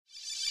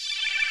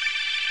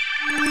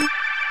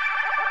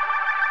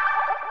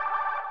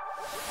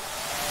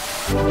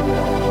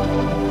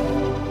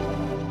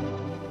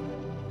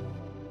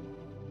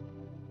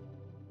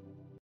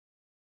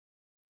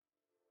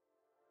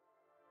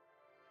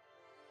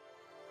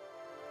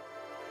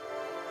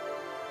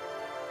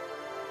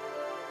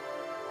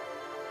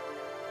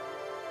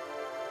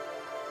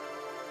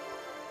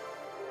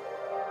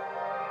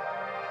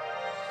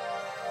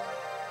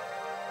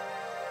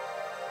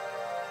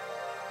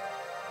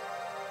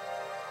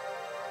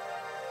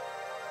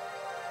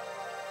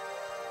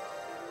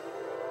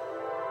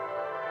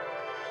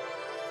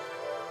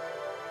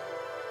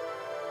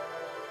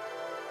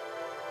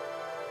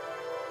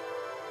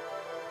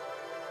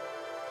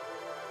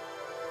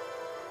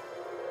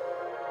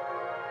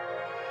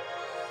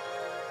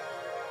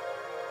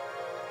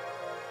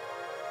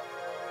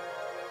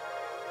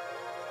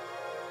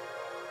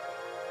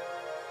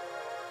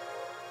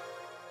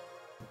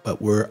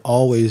but we're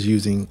always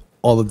using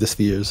all of the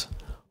spheres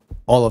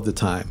all of the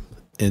time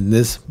in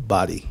this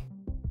body.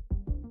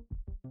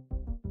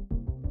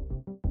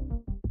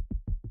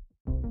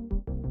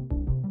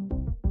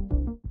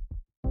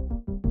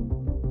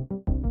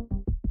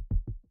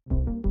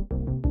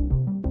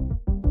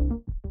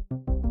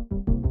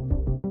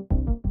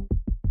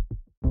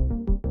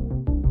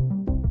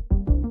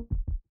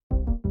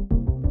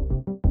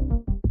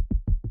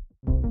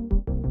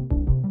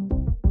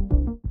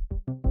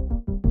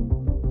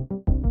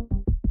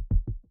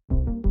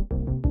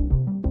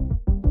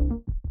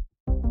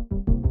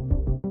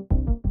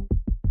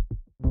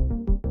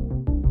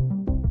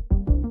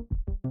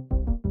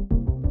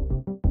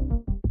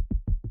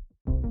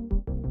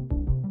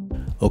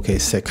 Okay,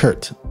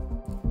 Sekert.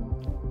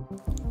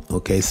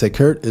 Okay,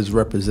 Sekert is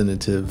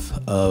representative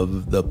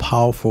of the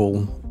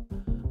powerful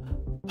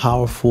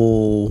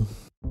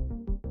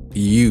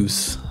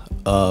use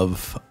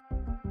of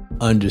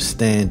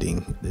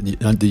understanding,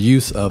 the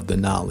use of the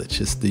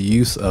knowledge. It's the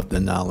use of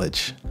the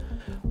knowledge.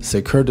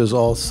 Sekert is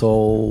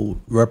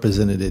also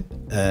represented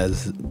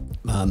as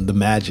the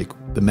magical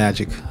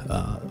ability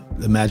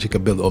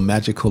or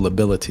magical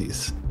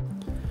abilities,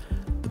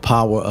 the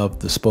power of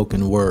the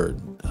spoken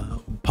word.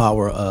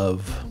 Power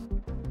of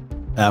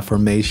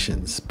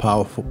affirmations,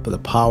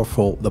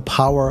 the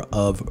power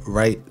of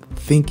right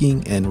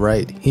thinking and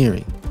right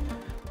hearing,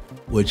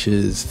 which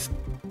is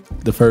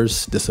the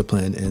first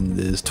discipline in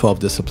this 12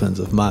 disciplines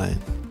of mind.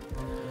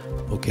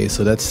 Okay,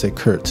 so that's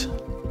Sekert,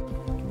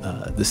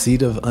 the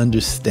seed of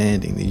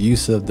understanding, the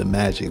use of the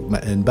magic.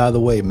 And by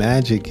the way,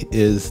 magic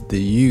is the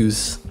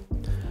use.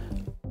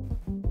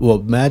 Well,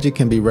 magic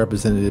can be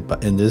represented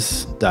in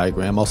this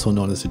diagram, also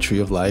known as the tree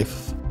of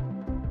life.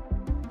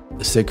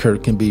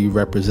 Sekert can be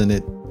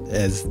represented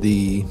as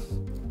the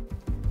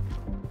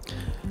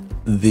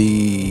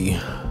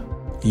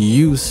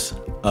use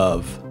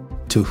of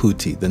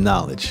Tuhuti, the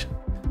knowledge,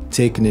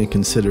 taking in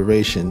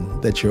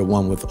consideration that you're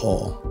one with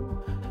all.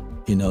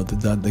 You know,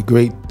 the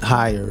great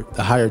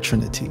higher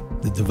Trinity,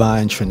 the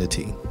divine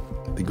Trinity,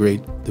 the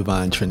great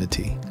divine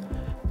Trinity,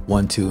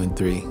 1, 2, and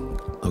 3.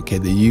 Okay,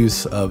 the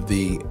use of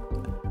the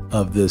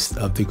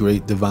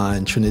great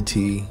divine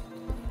Trinity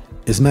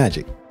is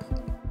magic.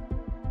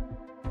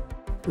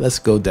 Let's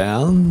go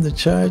down the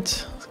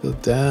chart. Let's go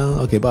down.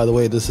 Okay, by the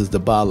way, this is the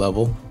Ba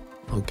level.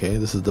 Okay,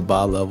 this is the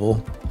Ba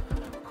level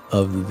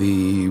of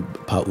the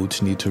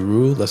Paut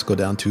Neteru. Let's go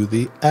down to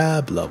the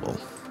Ab level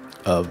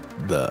of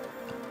the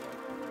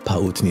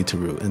Paut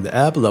Neteru. In the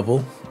Ab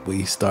level,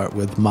 we start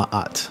with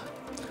Ma'at.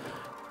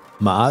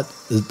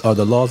 Ma'at are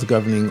the laws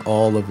governing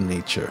all of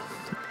nature.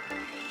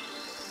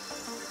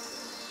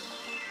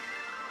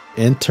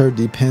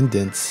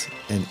 Interdependence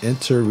and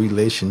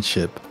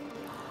interrelationship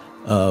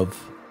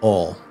of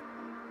all.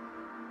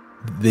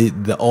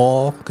 The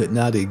all could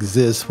not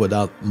exist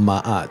without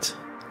Ma'at.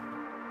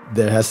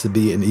 There has to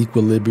be an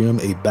equilibrium,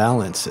 a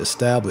balance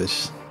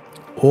established,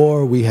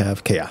 or we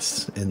have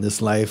chaos. And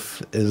this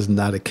life is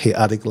not a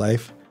chaotic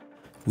life.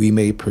 We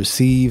may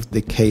perceive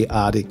the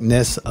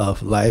chaoticness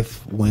of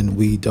life when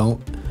we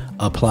don't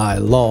apply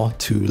law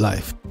to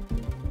life.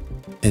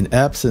 In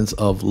absence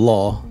of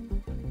law,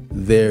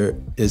 there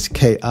is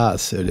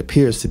chaos. It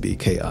appears to be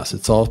chaos.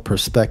 It's all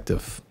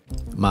perspective.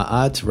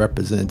 Ma'at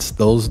represents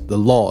the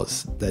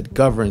laws that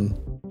govern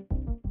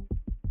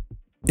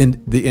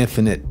in the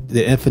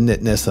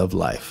infiniteness of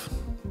life.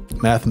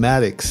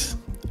 Mathematics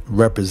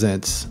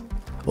represents,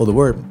 well, the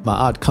word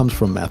Ma'at comes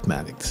from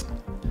mathematics,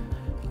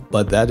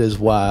 but that is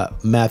why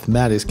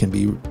mathematics can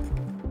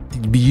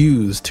be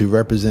used to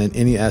represent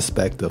any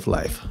aspect of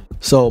life.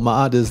 So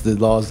Ma'at is the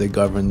laws that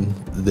govern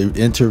the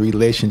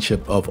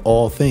interrelationship of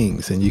all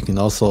things, and you can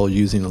also,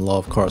 using the law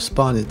of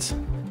correspondence,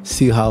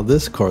 see how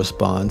this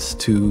corresponds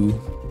to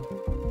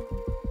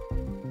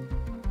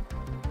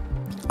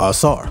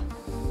Ausar.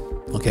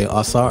 Okay,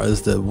 Ausar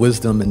is the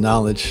wisdom and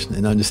knowledge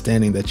and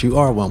understanding that you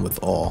are one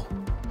with all.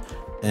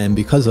 And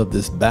because of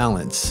this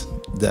balance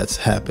that's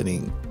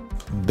happening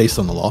based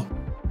on the law,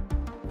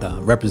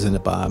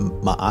 represented by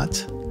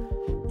Ma'at,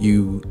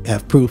 you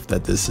have proof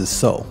that this is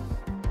so.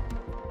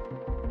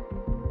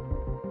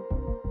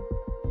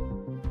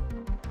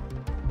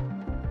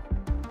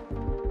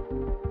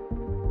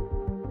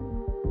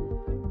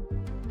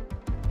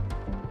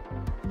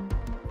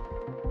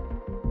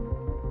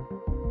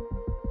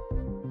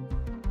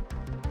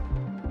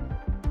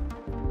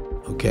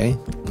 Okay,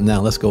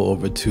 now let's go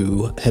over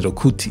to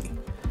Hedokuti.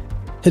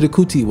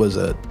 Hedokuti was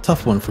a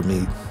tough one for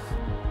me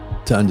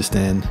to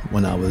understand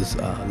when I was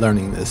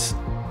learning this,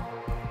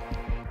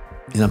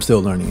 and I'm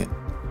still learning it.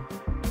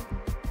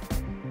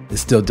 It's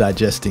still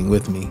digesting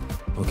with me.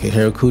 Okay,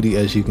 Hedokuti,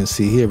 as you can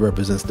see here,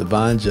 represents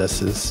divine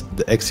justice,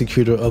 the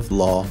executor of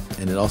law,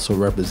 and it also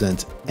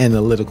represents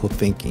analytical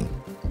thinking.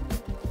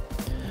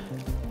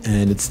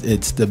 And it's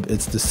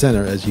the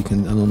center, as you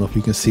can, I don't know if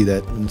you can see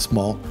that in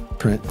small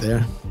print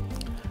there.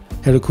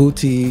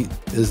 Hedokuti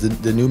is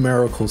the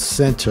numerical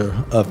center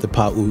of the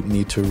Paut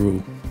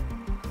Neteru.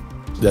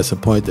 That's a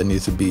point that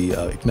needs to be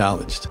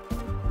acknowledged.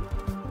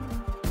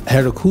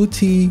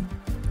 Hedokuti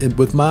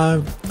with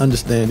my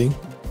understanding,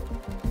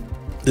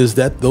 is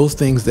that those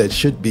things that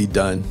should be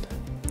done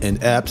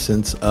in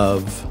absence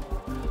of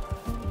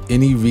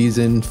any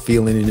reason,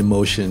 feeling, and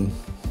emotion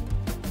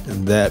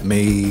that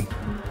may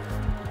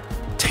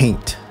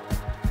taint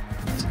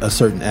a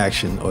certain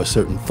action or a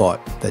certain thought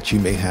that you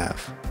may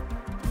have.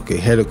 Okay,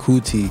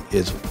 Hedakuti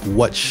is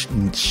what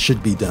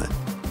should be done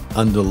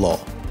under law.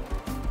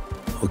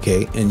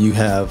 Okay, and you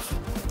have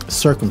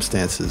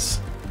circumstances,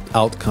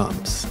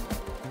 outcomes,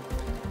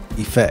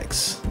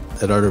 effects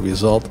that are the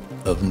result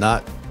of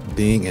not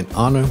being in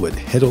honor with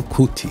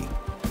Hedakuti.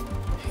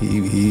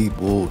 He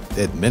will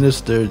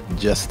administer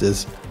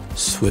justice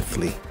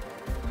swiftly,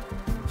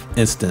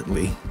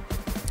 instantly,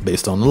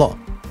 based on the law.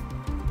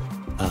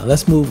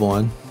 Let's move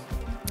on.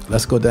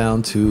 Let's go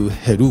down to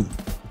Heru.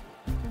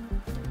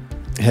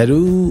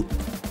 Heru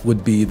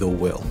would be the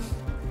will,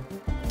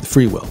 the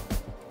free will,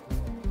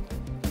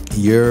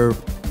 your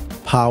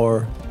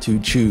power to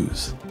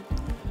choose.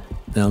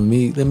 Now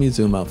let me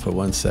zoom out for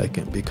 1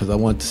 second, because I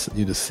want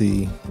you to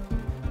see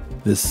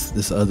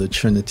this other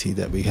trinity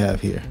that we have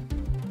here.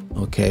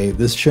 Okay,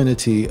 this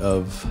trinity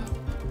of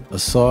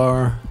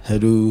Ausar,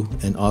 Heru,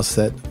 and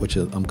Auset, which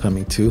I'm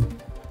coming to,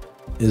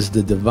 is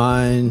the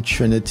divine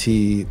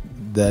trinity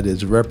that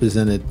is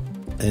represented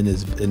and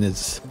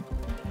is.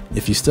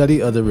 If you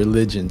study other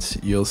religions,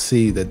 you'll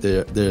see that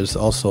there's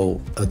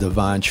also a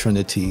divine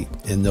trinity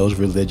in those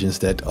religions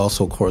that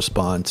also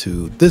correspond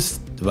to this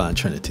divine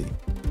trinity.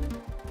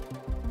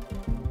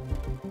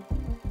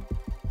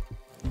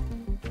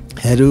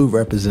 Heru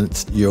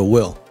represents your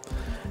will.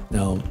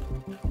 Now,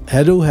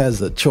 Heru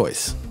has a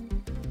choice.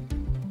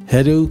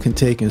 Heru can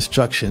take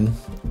instruction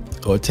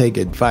or take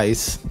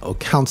advice or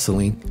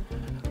counseling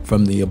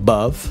from the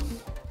above.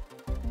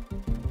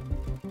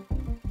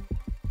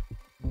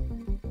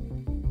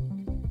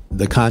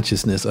 The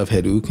consciousness of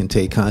Heru can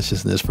take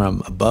consciousness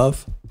from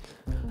above,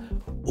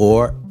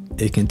 or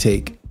it can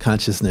take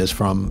consciousness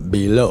from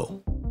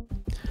below.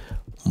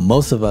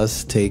 Most of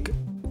us take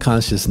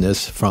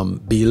consciousness from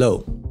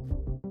below.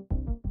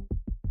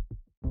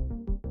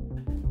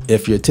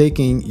 If you're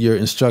taking your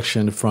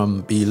instruction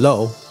from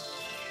below,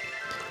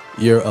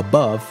 your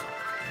above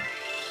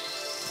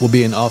will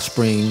be an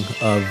offspring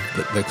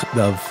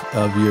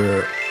of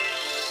your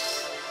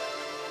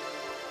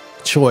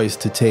choice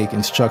to take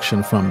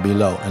instruction from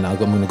below. And I'm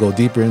going to go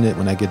deeper in it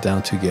when I get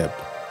down to Geb.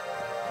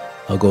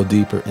 I'll go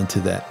deeper into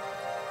that.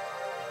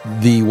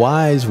 The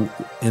wise,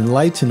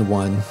 enlightened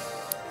one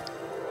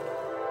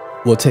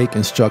will take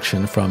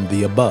instruction from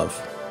the above,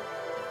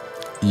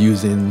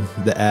 using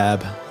the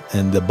Ab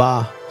and the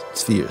Ba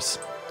spheres.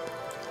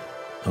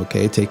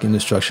 Okay, taking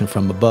instruction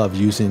from above,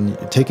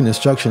 taking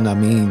instruction, I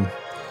mean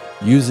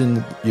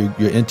using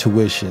your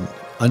intuition,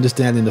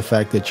 understanding the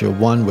fact that you're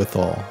one with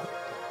all,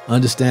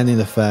 understanding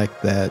the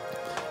fact that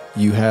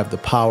you have the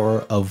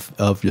power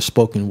of your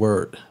spoken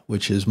word,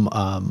 which is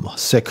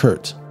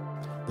sekert,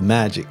 the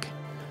magic,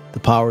 the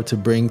power to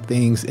bring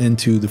things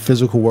into the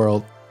physical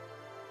world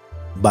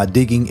by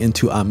digging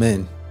into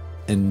Amen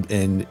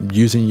and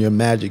using your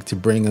magic to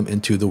bring them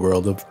into the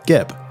world of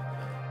Geb,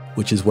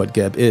 which is what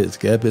Geb is.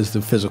 Geb is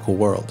the physical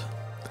world.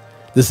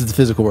 This is the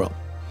physical world.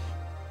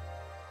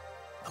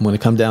 I'm going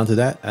to come down to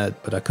that,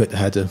 but I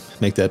had to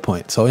make that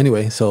point. So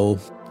anyway, so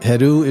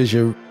Heru is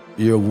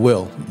your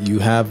will. You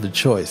have the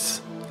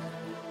choice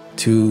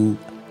to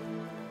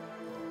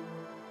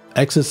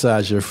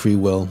exercise your free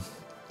will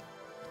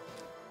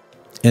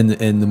in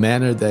the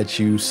manner that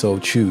you so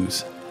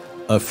choose.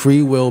 A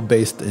free will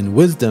based in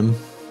wisdom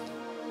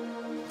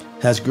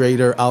has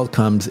greater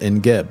outcomes in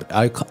Geb,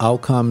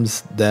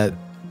 outcomes that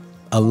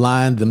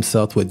align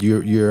themselves with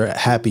your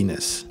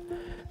happiness.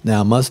 Now,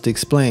 I must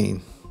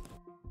explain.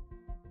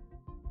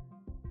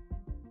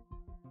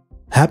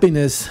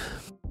 Happiness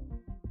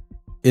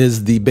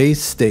is the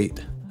base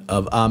state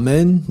of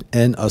Amen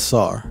and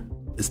Ausar.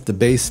 It's the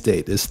base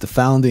state. It's the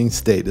founding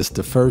state. It's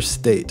the first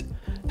state.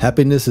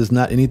 Happiness is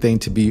not anything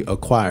to be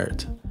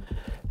acquired.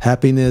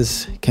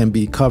 Happiness can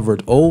be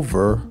covered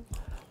over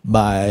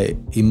by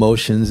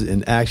emotions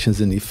and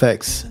actions and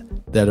effects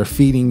that are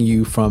feeding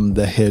you from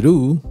the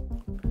Heru.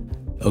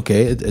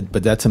 Okay,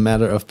 but that's a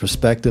matter of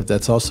perspective.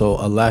 That's also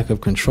a lack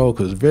of control,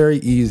 because it's very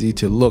easy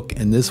to look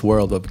in this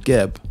world of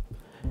Geb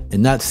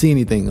and not see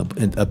anything up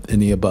in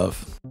the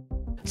above.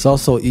 It's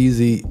also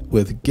easy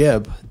with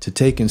Geb to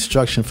take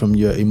instruction from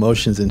your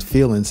emotions and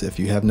feelings if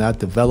you have not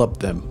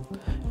developed them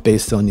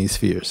based on these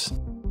spheres,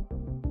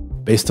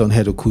 based on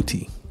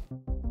Hedakuti.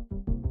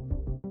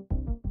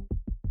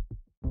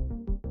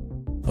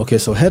 Okay,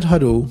 so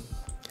Hedaru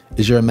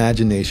is your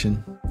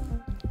imagination.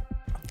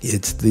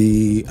 It's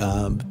the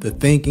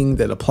thinking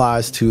that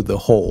applies to the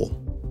whole.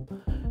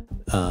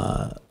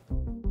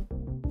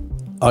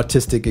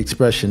 Artistic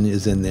expression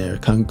is in there.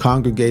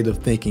 Congregative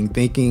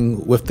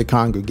thinking with the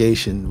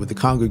congregation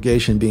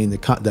being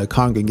the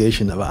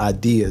congregation of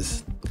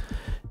ideas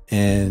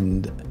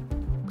and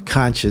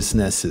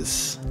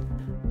consciousnesses.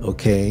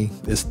 Okay,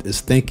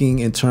 it's thinking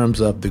in terms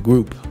of the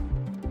group,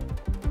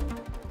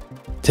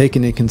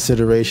 taking in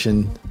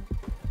consideration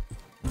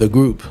the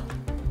group.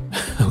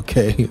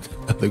 okay,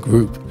 the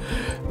group.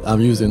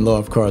 I'm using law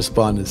of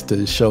correspondence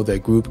to show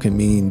that group can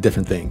mean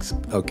different things.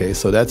 Okay,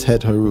 so that's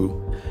Het Heru.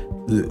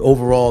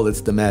 Overall,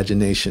 it's the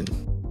imagination.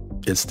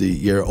 It's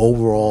your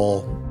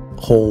overall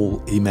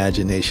whole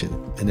imagination,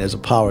 and there's a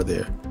power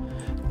there.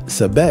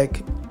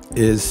 Sebek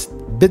is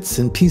bits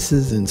and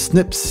pieces and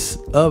snips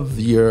of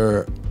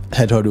your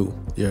Het Heru,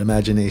 your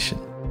imagination.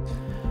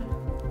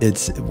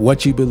 It's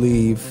what you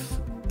believe.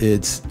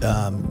 It's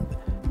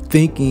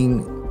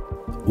thinking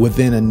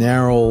within a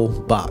narrow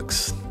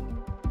box.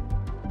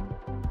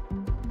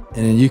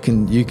 And you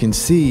can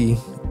see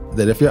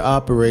that if you're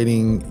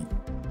operating,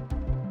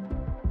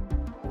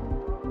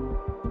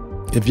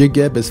 if your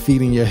Geb is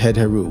feeding your Het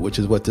Heru, which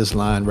is what this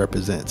line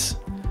represents,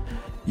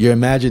 your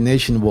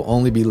imagination will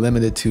only be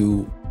limited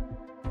to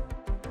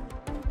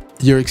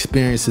your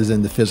experiences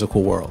in the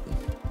physical world.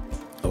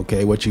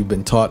 Okay, what you've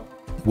been taught,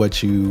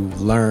 what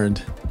you've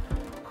learned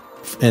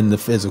in the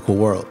physical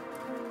world.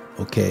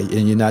 Okay,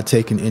 and you're not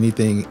taking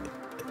anything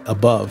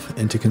above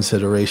into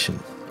consideration.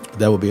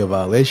 That would be a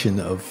violation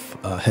of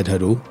Het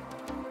Heru.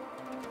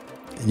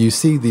 You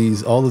see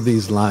all of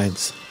these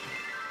lines.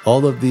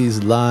 All of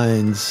these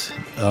lines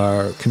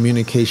are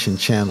communication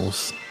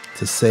channels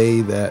to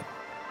say that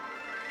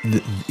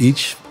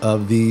each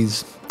of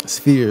these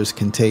spheres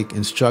can take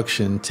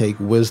instruction, take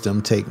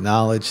wisdom, take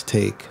knowledge,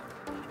 take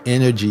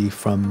energy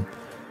from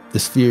the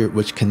sphere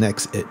which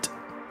connects it.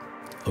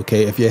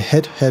 Okay, if your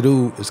Het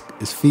Heru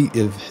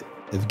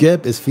if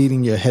Geb is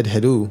feeding your Het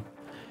Heru,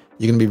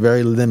 you're going to be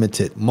very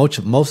limited. Most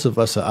of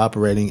us are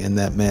operating in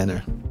that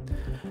manner.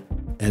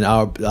 And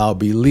our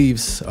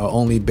beliefs are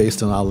only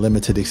based on our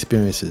limited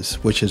experiences,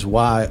 which is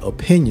why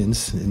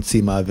opinions, and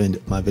see my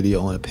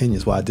video on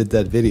opinions, why I did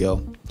that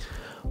video,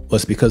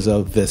 was because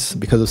of this,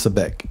 because of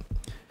Sebek.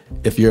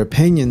 If your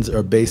opinions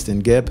are based in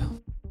Geb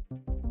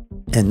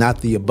and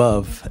not the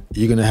above,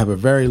 you're going to have a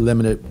very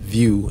limited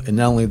view. And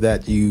not only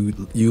that,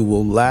 you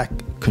will lack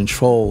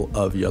control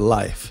of your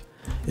life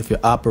if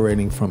you're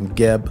operating from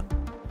Geb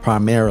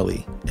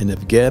primarily. And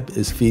if Geb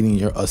is feeding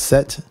your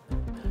Auset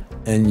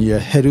and your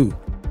Heru,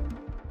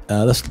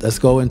 let's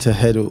go into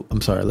Heru.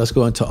 Let's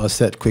go into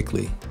Auset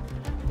quickly.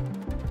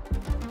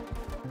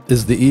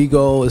 Is the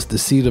ego, is the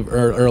seed of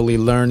early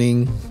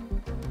learning.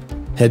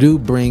 Heru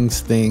brings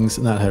things,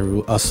 not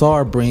Heru.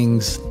 Ausar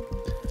brings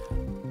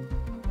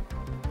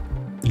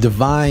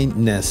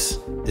divineness.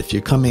 If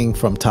you're coming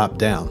from top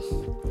down,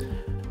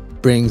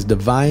 brings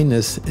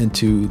divineness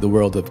into the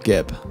world of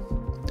Geb.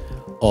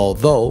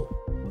 Although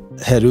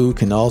Heru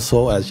can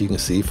also, as you can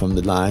see from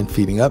the line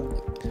feeding up,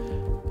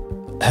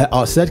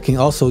 Auset can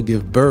also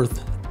give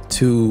birth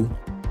to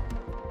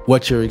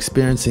what you're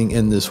experiencing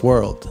in this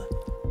world.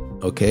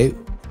 Okay,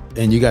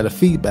 and you got a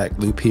feedback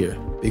loop here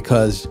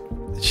because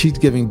she's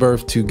giving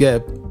birth to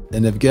Geb,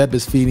 and if Geb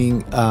is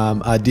feeding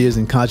ideas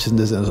and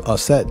consciousness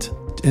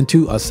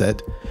into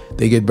Auset,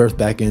 they get birth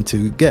back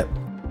into Geb.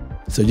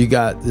 So you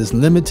got this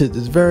limited.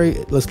 It's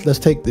very. Let's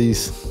take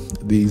this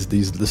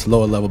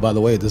lower level. By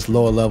the way, this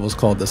lower level is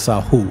called the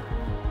Sahu.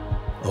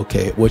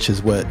 Okay, which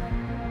is what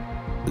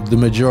the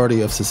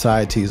majority of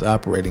society is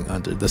operating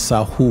under. The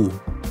Sahu,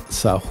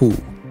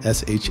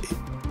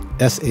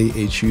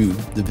 S-A-H-U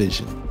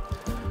division.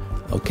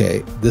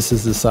 Okay, this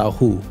is the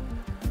Sahu.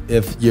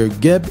 If your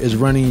Geb is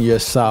running your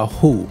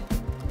Sahu,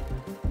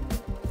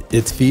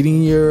 it's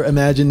feeding your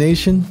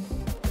imagination.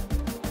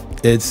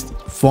 It's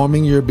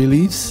forming your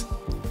beliefs.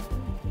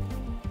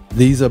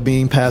 These are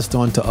being passed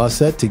on to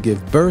Auset to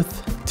give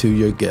birth to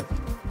your Geb.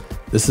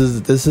 This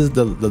is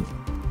the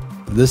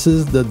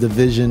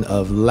division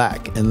of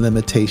lack and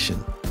limitation,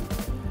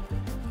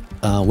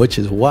 which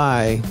is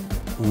why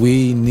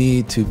we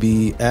need to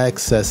be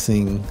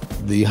accessing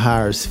the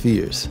higher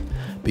spheres,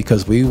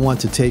 because we want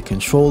to take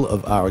control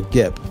of our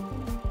Geb.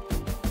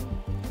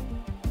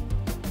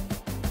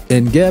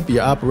 In Geb,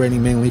 you're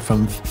operating mainly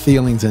from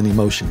feelings and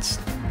emotions.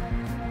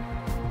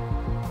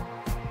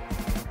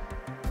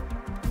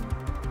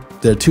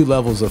 There are two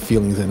levels of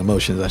feelings and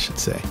emotions, I should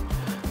say.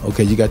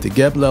 Okay, you got the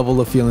Geb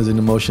level of feelings and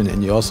emotion,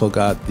 and you also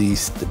got the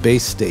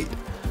base state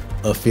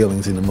of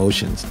feelings and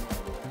emotions.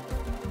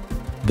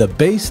 The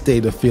base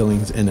state of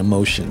feelings and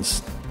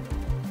emotions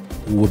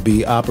would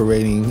be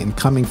operating and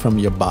coming from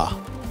your Ba.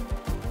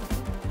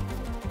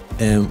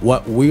 And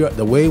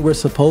the way we're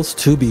supposed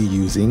to be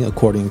using,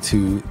 according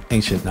to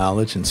ancient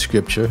knowledge and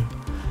scripture,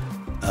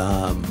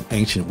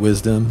 ancient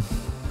wisdom,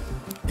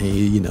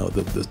 and,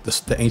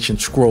 the ancient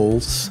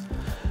scrolls,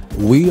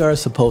 we are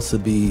supposed to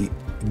be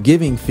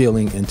giving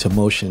feeling into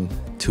motion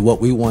to what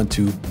we want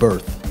to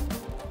birth.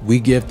 We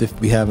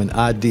have an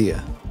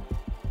idea.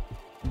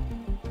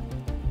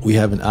 We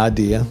have an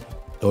idea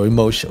or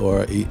emotion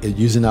or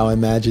using our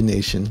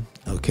imagination,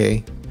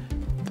 okay?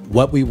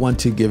 What we want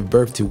to give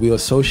birth to, we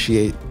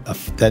associate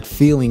that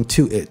feeling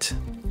to it.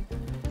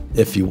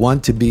 If you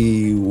want to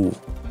be,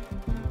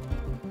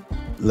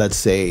 let's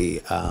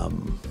say,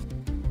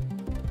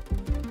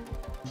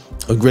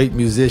 a great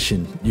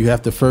musician, you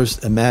have to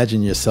first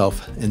imagine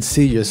yourself and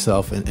see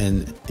yourself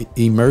and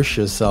immerse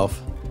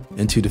yourself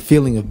into the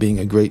feeling of being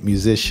a great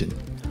musician.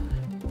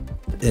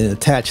 and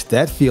attach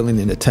that feeling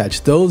and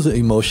attach those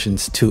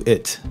emotions to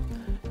it.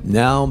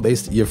 Now,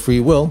 based on your free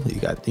will, you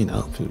got,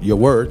 your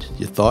word,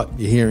 your thought,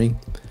 your hearing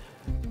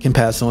can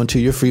pass on to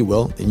your free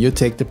will, and you'll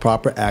take the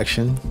proper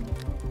action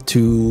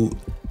to,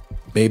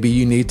 maybe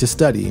you need to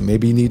study,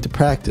 maybe you need to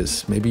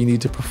practice, maybe you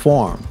need to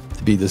perform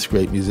to be this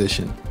great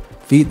musician.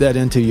 Feed that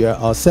into your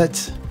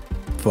Auset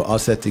for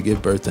Auset to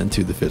give birth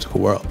into the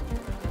physical world.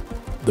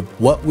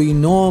 What we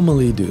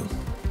normally do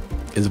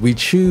is we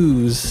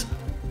choose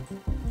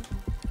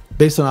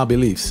based on our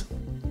beliefs,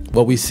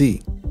 what we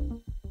see,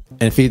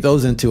 and feed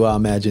those into our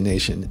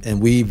imagination.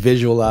 And we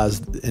visualize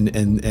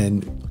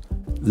and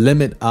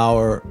limit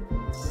our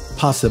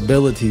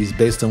possibilities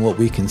based on what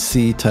we can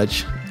see,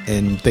 touch,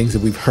 and things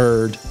that we've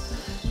heard.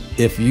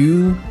 If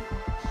you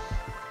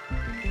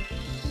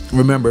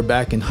remember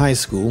back in high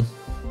school,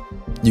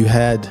 you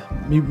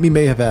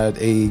may have had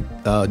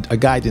a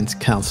guidance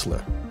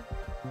counselor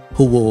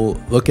who will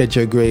look at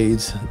your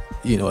grades,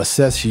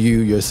 assess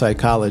your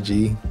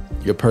psychology,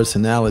 your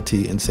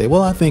personality, and say,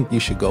 well, I think you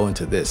should go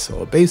into this,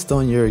 or based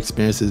on your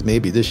experiences,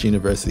 maybe this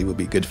university would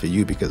be good for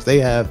you because they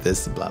have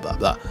this, blah, blah,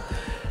 blah.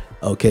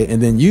 Okay, and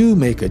then you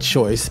make a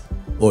choice,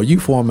 or you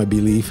form a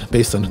belief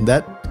based on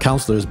that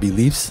counselor's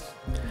beliefs,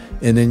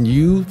 and then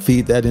you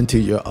feed that into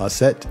your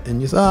Auset, and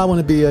you say, I want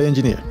to be an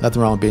engineer.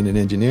 Nothing wrong with being an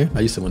engineer.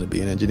 I used to want to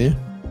be an engineer.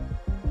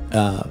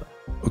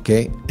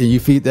 Okay, and you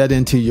feed that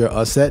into your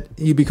Auset,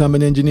 you become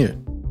an engineer.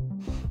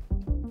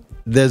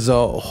 There's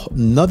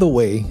another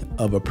way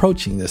of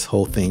approaching this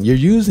whole thing. You're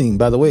using,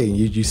 by the way,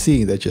 you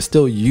see that you're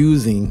still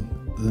using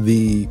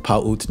the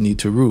Paut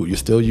Neteru. You're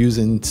still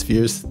using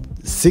spheres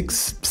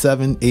 6,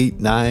 7, 8,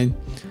 9.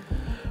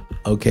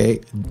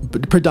 Okay,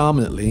 but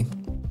predominantly,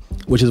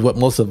 which is what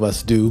most of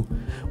us do.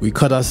 We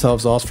cut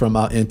ourselves off from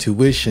our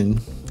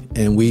intuition,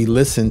 and we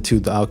listen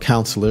to our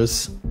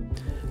counselors,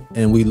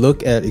 and we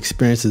look at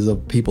experiences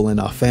of people in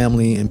our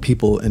family and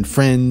people and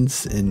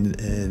friends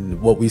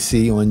and what we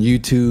see on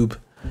YouTube.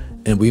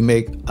 And we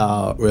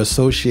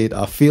associate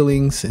our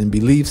feelings and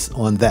beliefs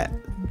on that.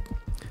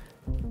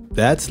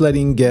 That's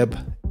letting Geb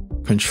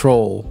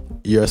control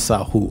your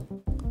Sahu.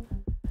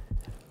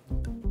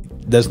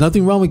 There's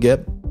nothing wrong with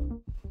Geb.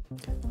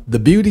 The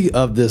beauty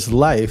of this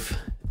life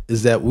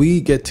is that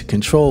we get to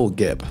control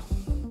Geb.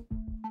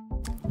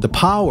 The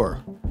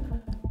power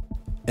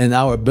and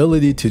our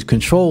ability to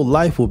control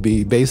life will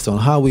be based on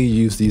how we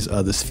use these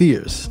other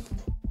spheres.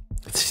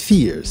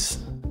 Spheres.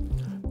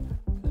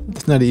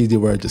 It's not an easy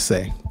word to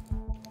say.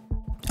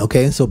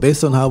 Okay, so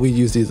based on how we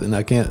use these, and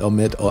I can't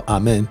omit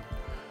Amen,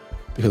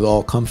 because it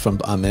all comes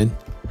from Amen.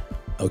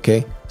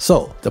 Okay,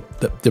 so the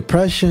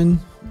depression,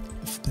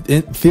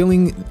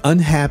 feeling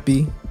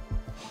unhappy.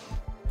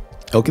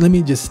 Okay, let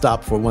me just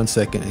stop for 1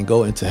 second and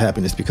go into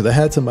happiness, because I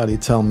had somebody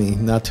tell me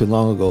not too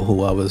long ago,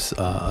 who I was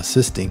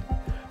assisting,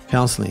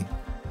 counseling,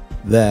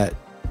 that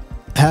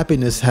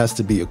happiness has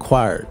to be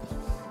acquired.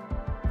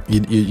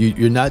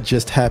 You're not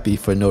just happy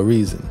for no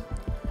reason.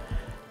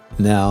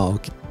 Now,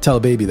 tell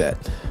a baby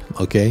that.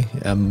 Okay,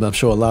 I'm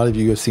sure a lot of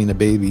you have seen a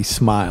baby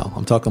smile.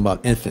 I'm talking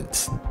about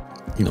infants,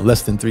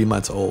 less than 3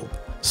 months old.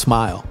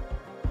 Smile.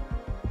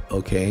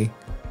 Okay,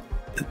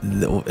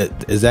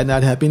 is that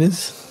not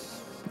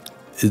happiness?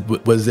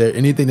 Was there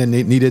anything that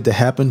needed to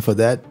happen for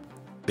that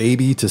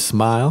baby to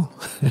smile?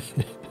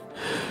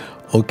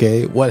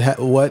 Okay, what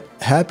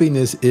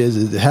happiness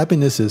is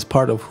happiness is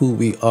part of who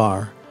we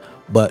are.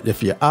 But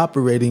if you're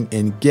operating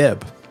in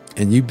Geb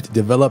and you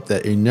develop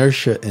that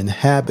inertia and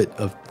habit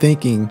of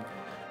thinking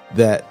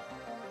that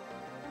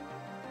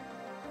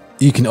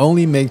you can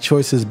only make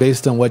choices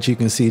based on what you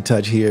can see,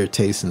 touch, hear,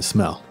 taste, and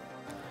smell.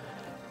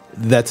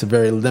 That's a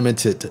very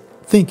limited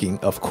thinking.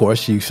 Of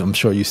course, I'm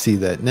sure you see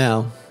that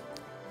now.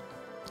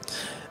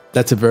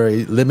 That's a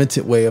very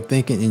limited way of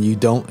thinking, and you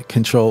don't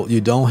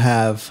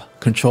have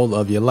control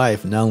of your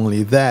life. Not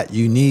only that,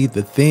 you need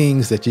the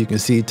things that you can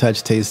see,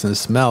 touch, taste, and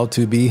smell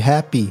to be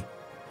happy.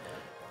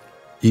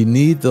 You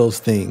need those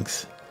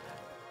things.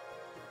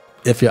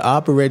 If you're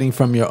operating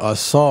from your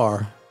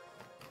Ausar,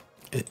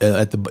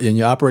 and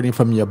you're operating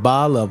from your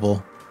Ba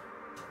level,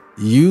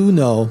 you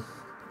know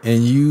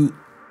and you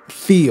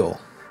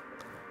feel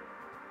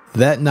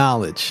that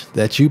knowledge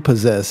that you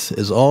possess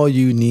is all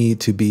you need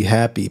to be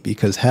happy,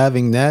 because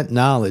having that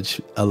knowledge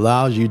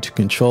allows you to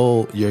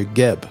control your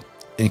Geb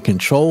and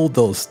control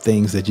those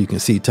things that you can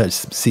see, touch,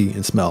 see,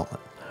 and smell,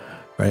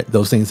 right?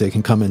 Those things that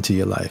can come into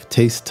your life.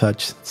 Taste,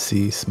 touch,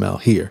 see, smell,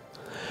 hear,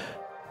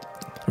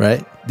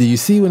 right? Do you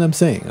see what I'm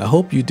saying? I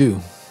hope you do.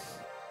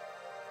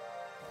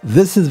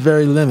 This is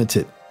very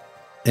limited.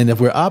 And if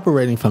we're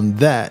operating from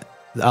that,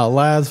 our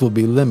lives will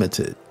be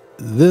limited.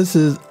 This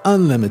is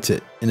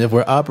unlimited. And if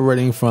we're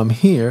operating from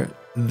here,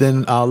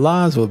 then our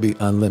lives will be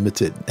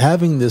unlimited.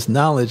 Having this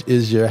knowledge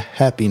is your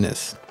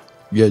happiness,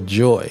 your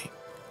joy.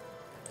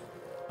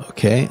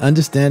 Okay?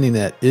 Understanding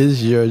that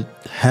is your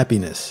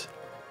happiness.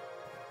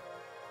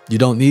 You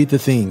don't need the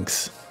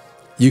things.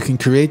 You can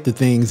create the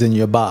things in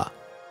your Ba.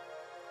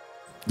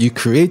 You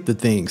create the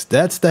things.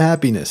 That's the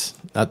happiness.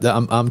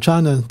 I'm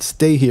trying to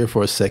stay here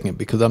for a second,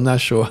 because I'm not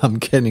sure I'm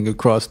getting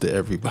across to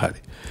everybody.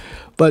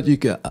 But you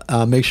can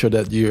make sure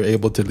that you're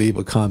able to leave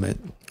a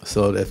comment.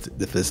 So if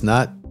it's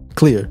not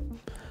clear,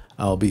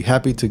 I'll be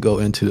happy to go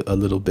into a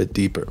little bit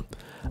deeper.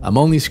 I'm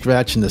only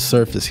scratching the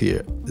surface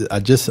here.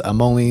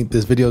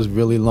 This video is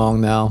really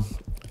long now.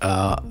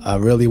 I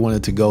really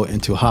wanted to go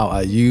into how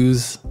I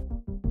use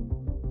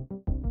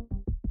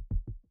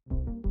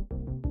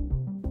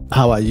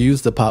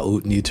the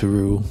Paut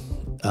Neteru.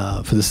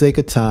 For the sake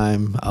of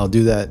time, I'll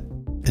do that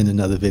in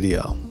another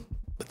video.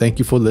 Thank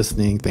you for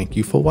listening. Thank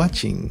you for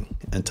watching.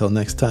 Until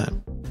next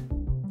time.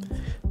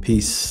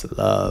 Peace,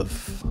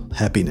 love,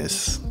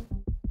 happiness.